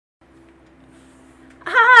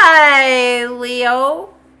Hi,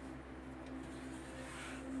 Leo.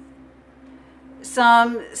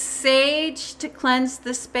 Some sage to cleanse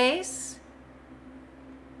the space.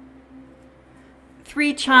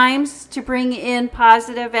 3 chimes to bring in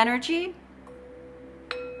positive energy.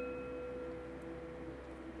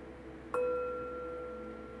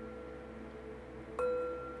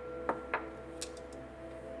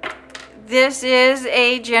 This is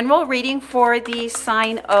a general reading for the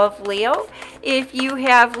sign of Leo. If you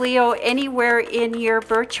have Leo anywhere in your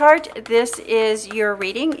birth chart, this is your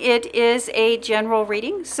reading. It is a general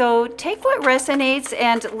reading, so take what resonates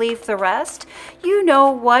and leave the rest. You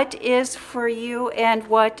know what is for you and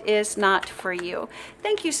what is not for you.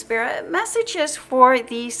 Thank you, Spirit. Messages for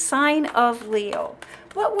the sign of Leo.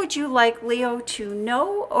 What would you like Leo to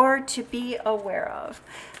know or to be aware of?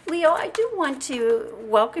 Leo, I do want to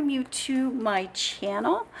welcome you to my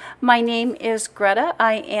channel. My name is Greta.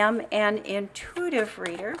 I am an intuitive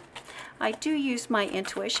reader. I do use my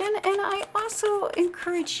intuition, and I also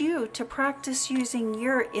encourage you to practice using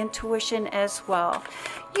your intuition as well.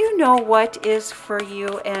 You know what is for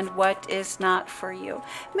you and what is not for you.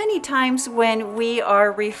 Many times when we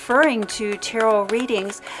are referring to tarot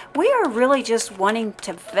readings, we are really just wanting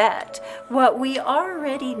to vet what we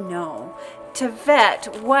already know, to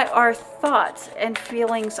vet what our thoughts and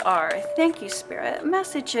feelings are. Thank you, Spirit.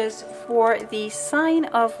 Messages for the sign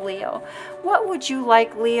of Leo. What would you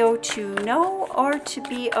like Leo to know or to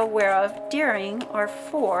be aware of during or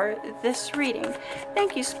for this reading?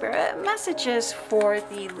 Thank you, Spirit. Messages for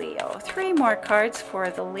the Leo. 3 more cards for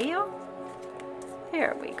the Leo.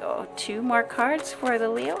 There we go. 2 more cards for the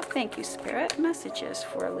Leo. Thank you, Spirit. Messages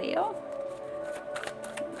for Leo.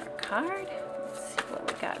 1 more card. What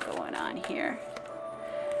we got going on here.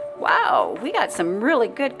 Wow, we got some really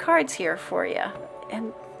good cards here for you.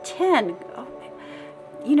 And 10. Oh,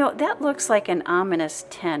 you know, that looks like an ominous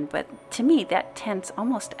 10, but to me that 10's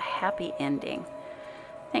almost a happy ending.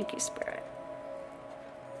 Thank you, Spirit.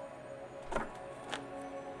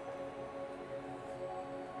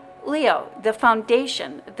 Leo, the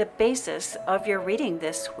foundation, the basis of your reading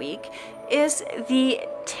this week is the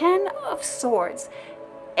 10 of Swords,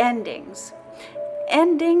 endings.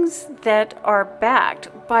 Endings that are backed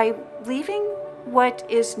by leaving what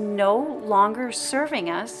is no longer serving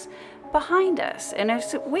us behind us. And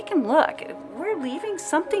as we can look, we're leaving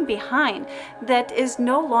something behind that is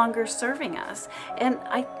no longer serving us. And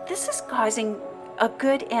this is causing a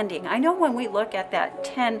good ending. I know when we look at that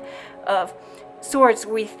 10 of Swords,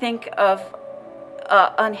 we think of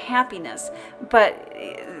unhappiness, but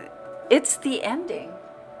it's the ending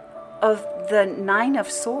of the 9 of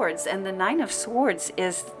Swords, and the 9 of Swords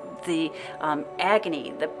is the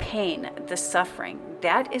agony, the pain, the suffering.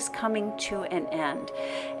 That is coming to an end,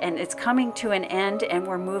 and it's coming to an end, and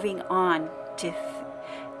we're moving on to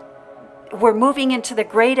we're moving into the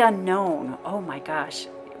great unknown. Oh my gosh,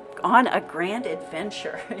 on a grand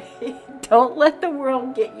adventure. Don't let the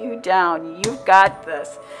world get you down. You've got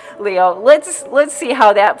this, Leo. Let's see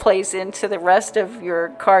how that plays into the rest of your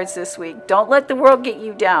cards this week. Don't let the world get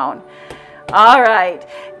you down. All right.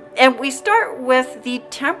 And we start with the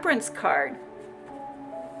Temperance card.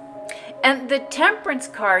 And the Temperance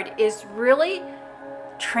card is really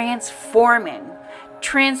transforming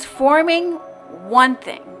one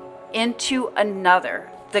thing into another.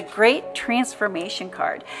 The Great Transformation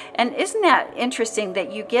card. And isn't that interesting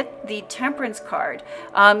that you get the Temperance card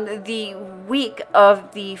the week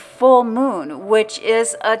of the full moon, which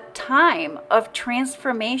is a time of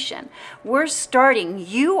transformation.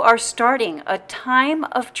 You are starting a time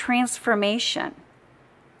of transformation.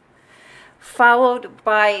 Followed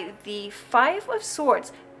by the 5 of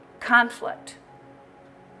Swords, conflict,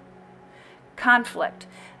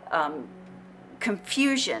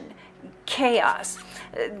 confusion, chaos,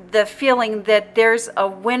 the feeling that there's a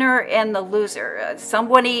winner and the loser.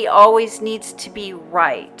 Somebody always needs to be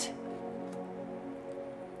right.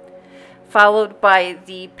 Followed by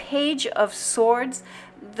the Page of Swords,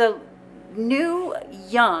 the new,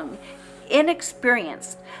 young,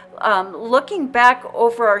 inexperienced, looking back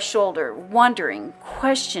over our shoulder, wondering,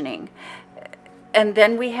 questioning. And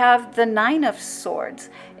then we have the 9 of Swords.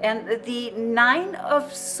 And the 9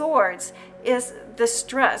 of Swords is the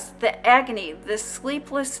stress, the agony, the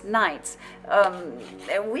sleepless nights.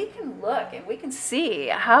 And we can look and we can see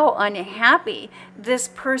how unhappy this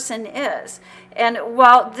person is. And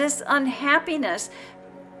while this unhappiness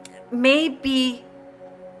may be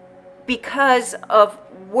because of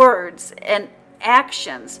words and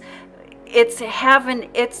actions, it's having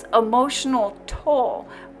its emotional toll,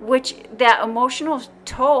 which that emotional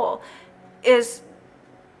toll is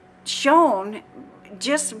shown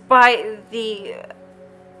just by the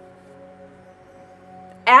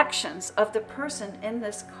actions of the person in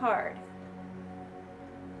this card.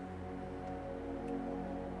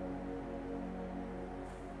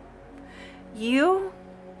 You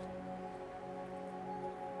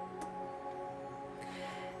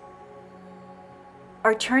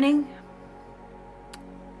are turning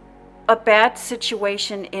a bad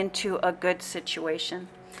situation into a good situation.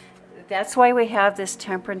 That's why we have this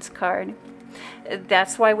Temperance card.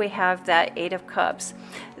 That's why we have that Eight of Cups.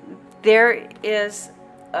 There is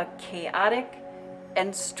a chaotic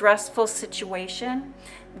and stressful situation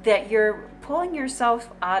that you're pulling yourself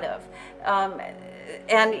out of.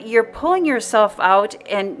 And you're pulling yourself out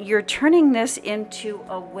and you're turning this into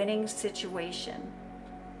a winning situation.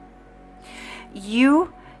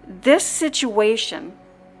 This situation,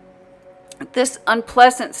 this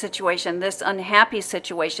unpleasant situation, this unhappy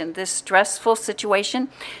situation, this stressful situation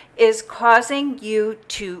is causing you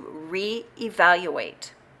to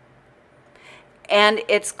reevaluate. And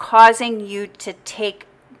it's causing you to take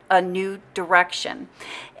a new direction.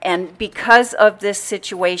 And because of this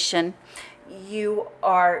situation, you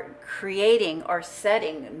are creating or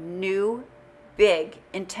setting new big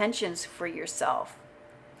intentions for yourself.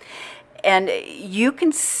 And you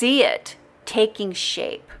can see it taking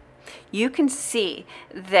shape. You can see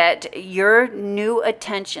that your new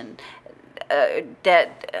attention, the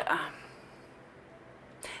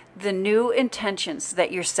new intentions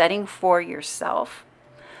that you're setting for yourself,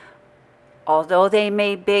 although they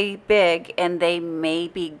may be big and they may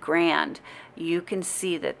be grand, you can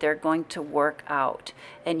see that they're going to work out.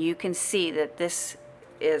 And you can see that this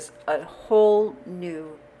is a whole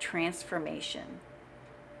new transformation.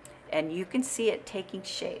 And you can see it taking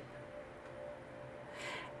shape.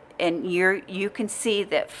 And you can see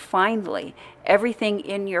that finally everything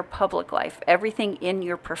in your public life, everything in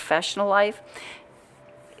your professional life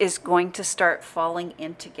is going to start falling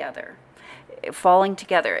together.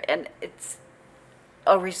 And it's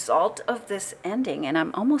a result of this ending. And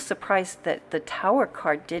I'm almost surprised that the Tower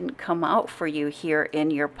card didn't come out for you here in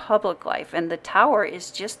your public life. And the Tower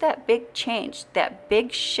is just that big change, that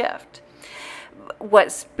big shift.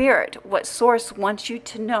 What Spirit, what Source wants you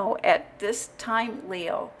to know at this time,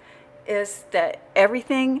 Leo, is that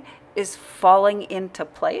everything is falling into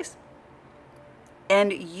place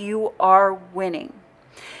and you are winning.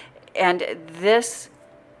 And this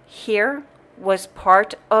here was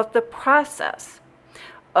part of the process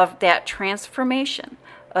of that transformation,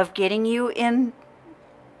 of getting you into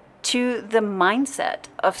the mindset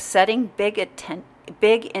of setting big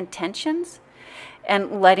intentions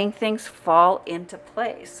and letting things fall into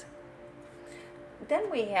place. Then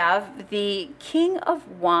we have the King of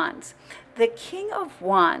Wands. The King of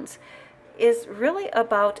Wands is really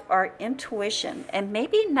about our intuition and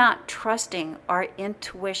maybe not trusting our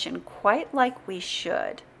intuition quite like we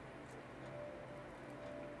should.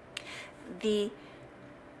 The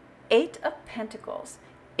Eight of Pentacles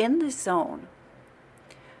in the zone,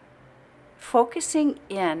 focusing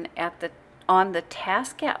in on the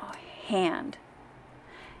task at hand,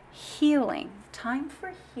 healing, time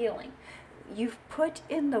for healing. You've put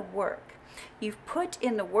in the work. You've put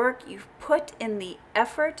in the work, you've put in the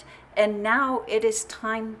effort, and now it is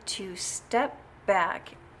time to step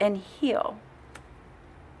back and heal.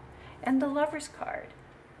 And the Lover's card.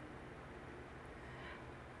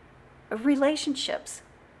 Relationships,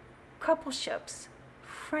 coupleships,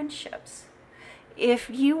 friendships. If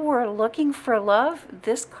you were looking for love,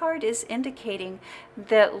 this card is indicating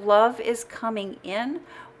that love is coming in.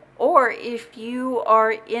 Or if you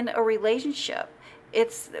are in a relationship,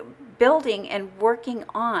 it's building and working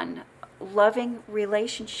on loving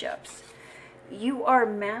relationships. You are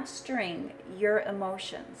mastering your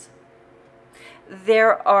emotions.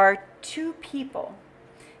 There are two people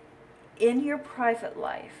in your private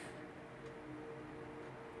life.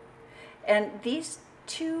 And these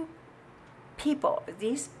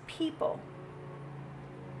people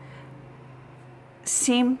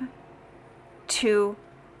seem to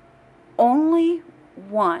only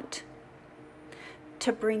want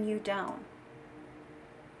to bring you down.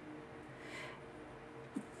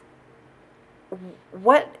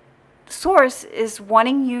 What Source is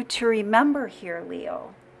wanting you to remember here,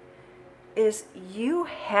 Leo, is you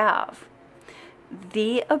have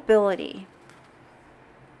the ability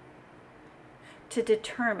to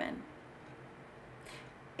determine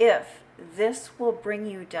if this will bring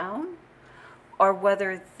you down or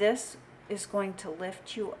whether this is going to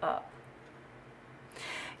lift you up.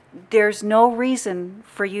 There's no reason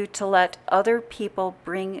for you to let other people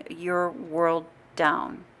bring your world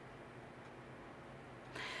down.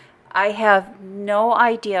 I have no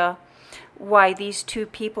idea why these two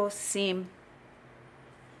people seem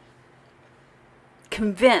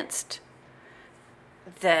convinced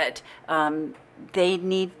that they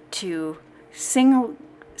need to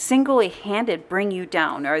single-handed bring you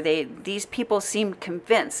down, or these people seem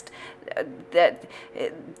convinced that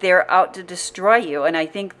they're out to destroy you. And I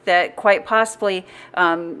think that quite possibly,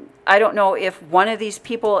 I don't know if one of these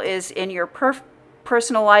people is in your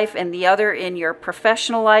personal life and the other in your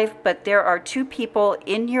professional life, but there are two people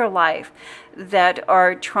in your life that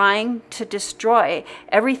are trying to destroy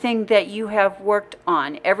everything that you have worked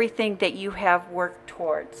on, everything that you have worked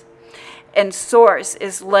towards. And Source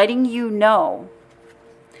is letting you know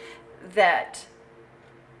that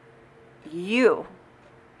you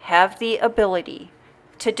have the ability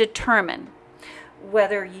to determine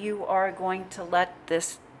whether you are going to let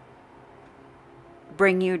this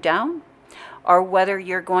bring you down, or whether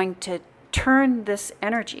you're going to turn this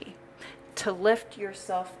energy to lift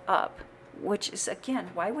yourself up, which is, again,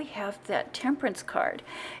 why we have that Temperance card,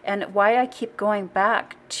 and why I keep going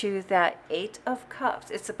back to that Eight of Cups.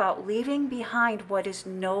 It's about leaving behind what is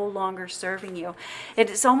no longer serving you.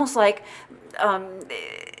 It's almost like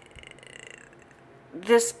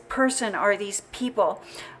this person or these people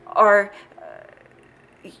are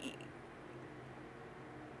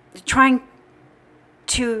trying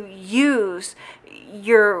to use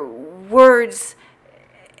your words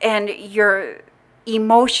and your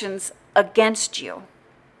emotions against you.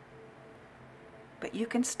 But you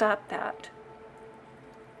can stop that.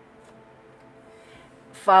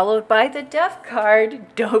 Followed by the Death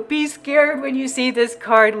card. Don't be scared when you see this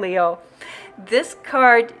card, Leo. This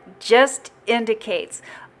card just indicates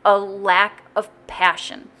a lack of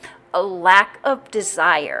passion, a lack of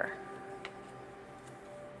desire.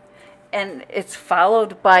 And it's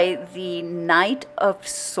followed by the Knight of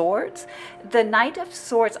Swords. The Knight of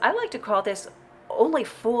Swords, I like to call this only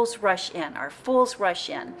fools rush in, or fools rush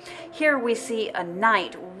in. Here we see a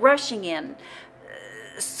knight rushing in,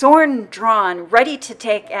 sword drawn, ready to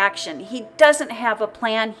take action. He doesn't have a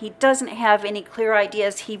plan. He doesn't have any clear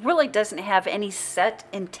ideas. He really doesn't have any set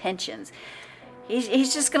intentions.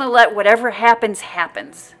 He's just going to let whatever happens,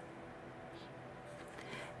 happens.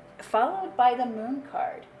 Followed by the Moon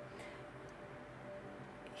card.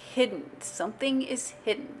 Hidden. Something is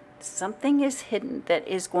hidden. Something is hidden that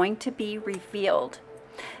is going to be revealed,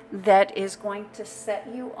 that is going to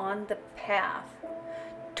set you on the path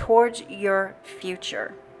towards your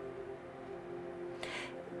future.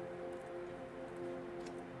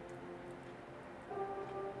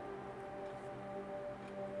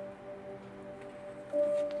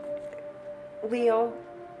 Leo,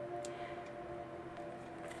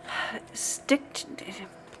 stick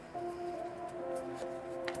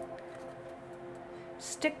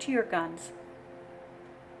to your guns.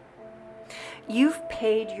 You've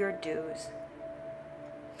paid your dues,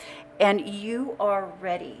 and you are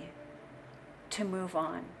ready to move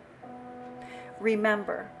on.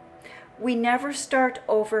 Remember, we never start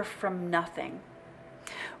over from nothing.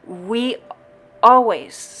 We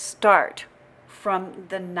always start from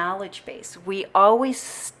the knowledge base. We always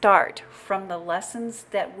start from the lessons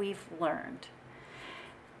that we've learned.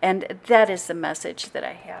 And that is the message that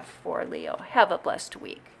I have for Leo. Have a blessed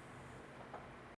week.